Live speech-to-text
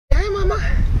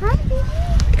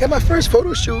got my first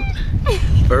photo shoot.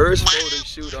 First photo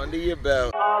shoot under your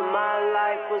belt. All my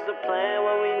life was a plan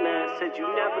when we met. Said you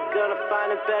never gonna find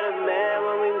a better man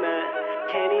when we met.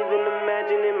 Can't even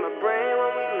imagine in my brain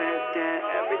when we met that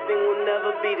everything will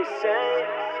never be the same.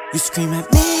 You scream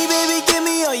at me, baby, give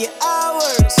me all your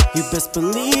hours. You best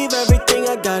believe everything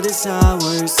I got is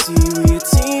ours. See, we a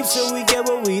team, so we get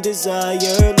what we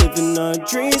desire. Living our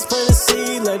dreams, plant a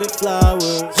seed, let it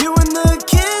flower. You and the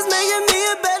kids making me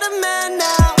a better man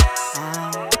now.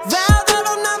 Vow that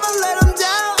I'll never let them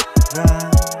down.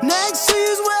 Next to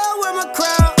you's where I wear my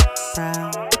crown.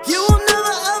 You will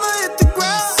never ever hit the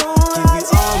ground. Give you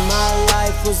all my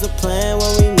life was the plan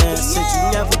when we met. Said you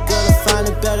never gonna find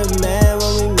a better man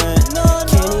when we met.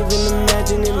 Can't even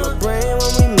imagine in my brain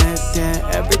when we met that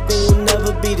everything will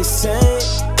never be the same.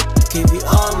 Gave you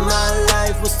all my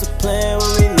life was the plan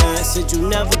when we met. Said you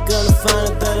never gonna find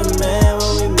a better man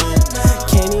when we met.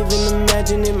 Can't even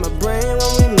imagine in my brain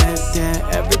when we met that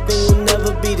everything will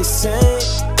never be the same.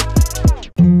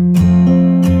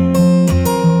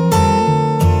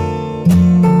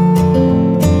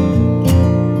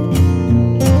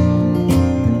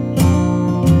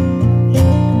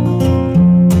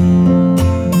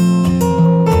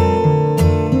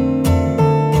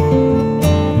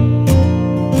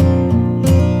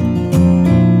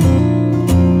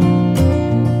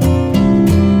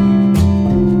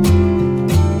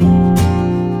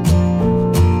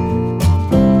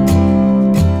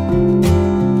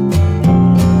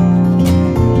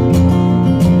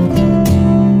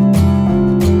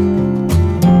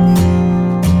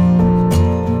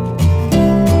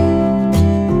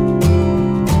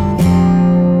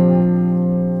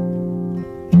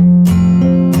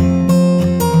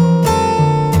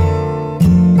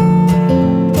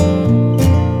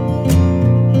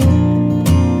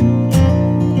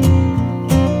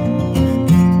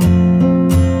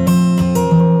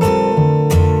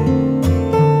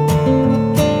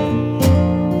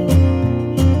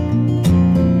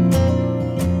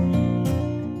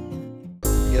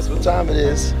 Guess what time it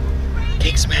is?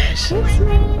 Cake smash.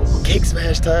 Cake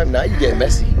smash time. Now you get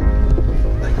messy.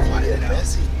 Like what? Get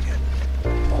messy.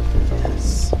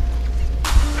 Yes.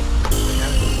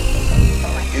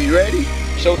 You ready?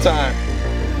 Showtime.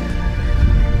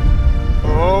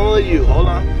 Only you. Hold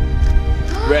on.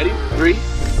 Ready? 3,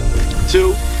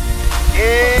 2,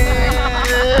 and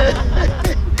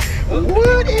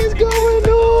what is going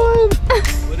on?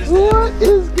 What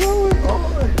is going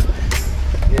on?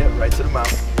 Yeah, right to the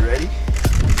mouth. You ready?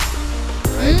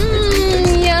 Right.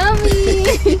 Yummy.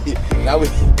 now we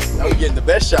getting the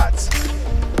best shots.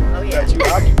 Oh yeah. Got you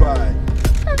occupied.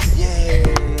 Yay!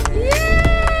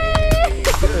 Yay!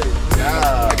 Good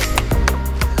job.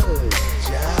 Good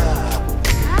job.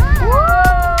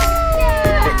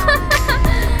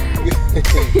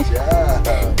 Good job.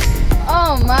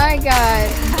 Oh my God.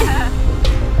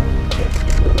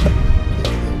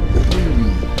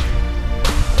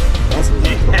 That's what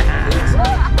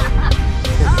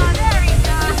Oh, there we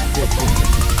go.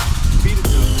 Feed it to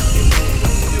him.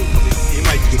 He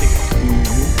might just take it.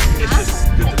 It's just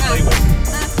good to play with.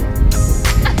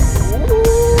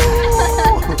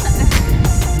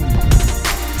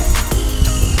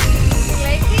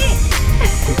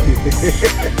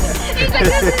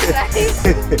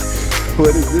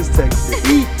 What is this texture?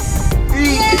 Eat!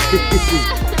 Eat! Yeah.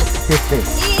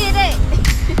 Eat it!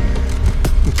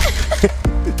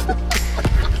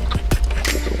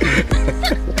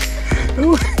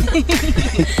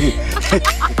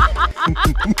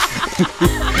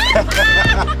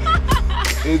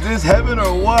 Is this heaven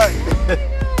or what?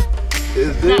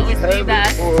 Is this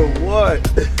heaven or what?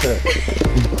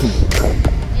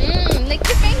 Lick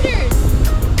your fingers.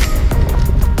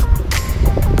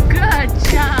 Good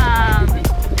job.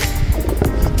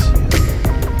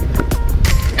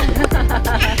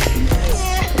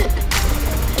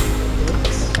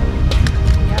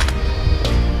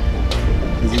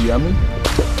 Is it yummy?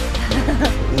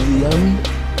 Is it yummy?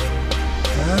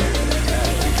 Huh?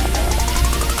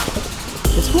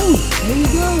 It's food. There you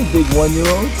go, big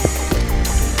 1-year-old.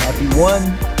 Happy 1.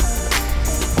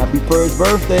 Happy first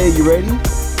birthday. You ready?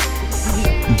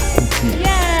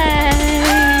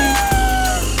 Yay!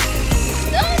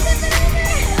 Don't tip it over.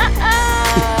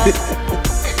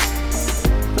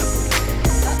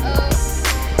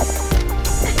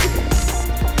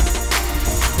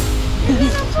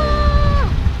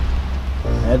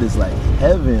 That is like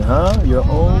heaven, huh? Your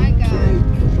own cake.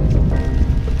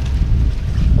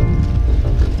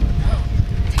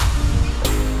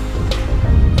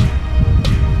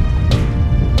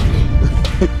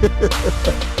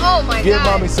 Oh my Give God.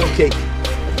 mommy some cake.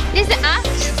 Is it us?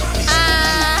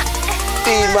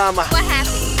 Feed mama. What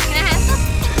happened?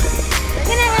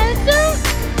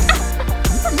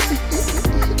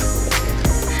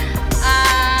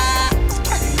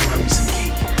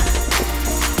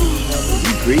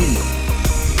 greedy.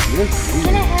 You're greedy.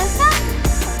 Can I have some?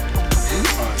 You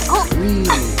are Oh.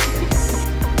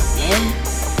 greedy.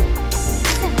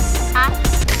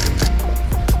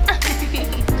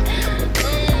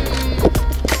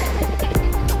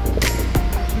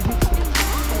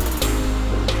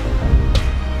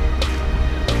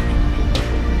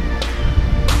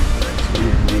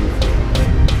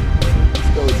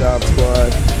 Let's go, Dob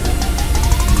Squad.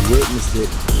 You witnessed it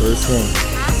firsthand.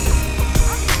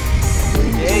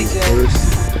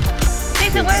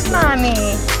 Jason, where's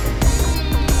mommy?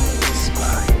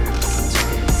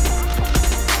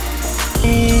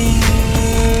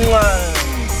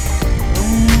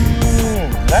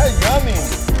 That's yummy.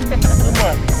 Come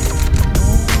on.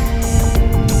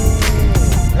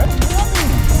 That's yummy.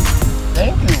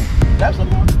 Thank you. Can I have some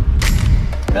more?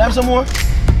 Can I have some more?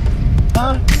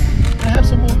 Huh? Can I have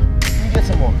some more? Let me get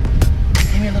some more.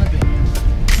 Give me a little bit.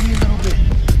 Give me a little bit.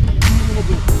 Give me a little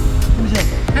bit. Give me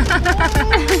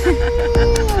some.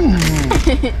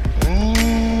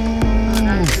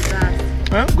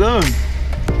 That's good.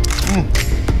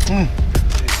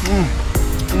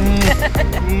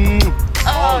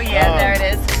 Oh yeah, there it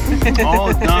is.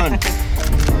 All done.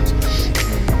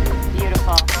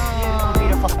 Beautiful.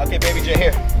 Beautiful. Okay, baby J,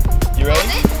 here. You ready?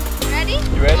 Hold it. Ready?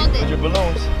 You ready? Hold With it. your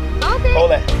balloons. Hold it.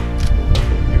 Hold that.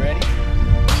 You ready?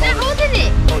 You're not holding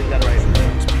it. Oh, you got it right.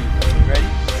 You ready?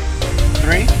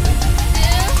 3,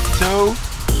 2,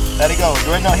 let it go.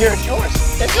 Right now, here, it's yours.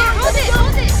 It's Yeah, yours. hold it.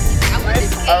 Hold it. I want Ready?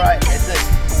 this cake. All right, that's it.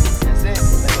 That's it.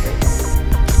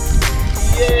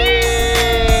 Yay!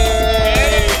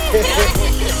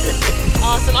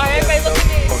 Awesome. All right, everybody look at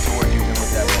me. Go toward you and look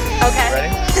that way. Okay.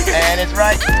 Ready? And it's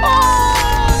right.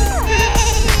 Oh!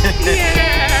 Yeah.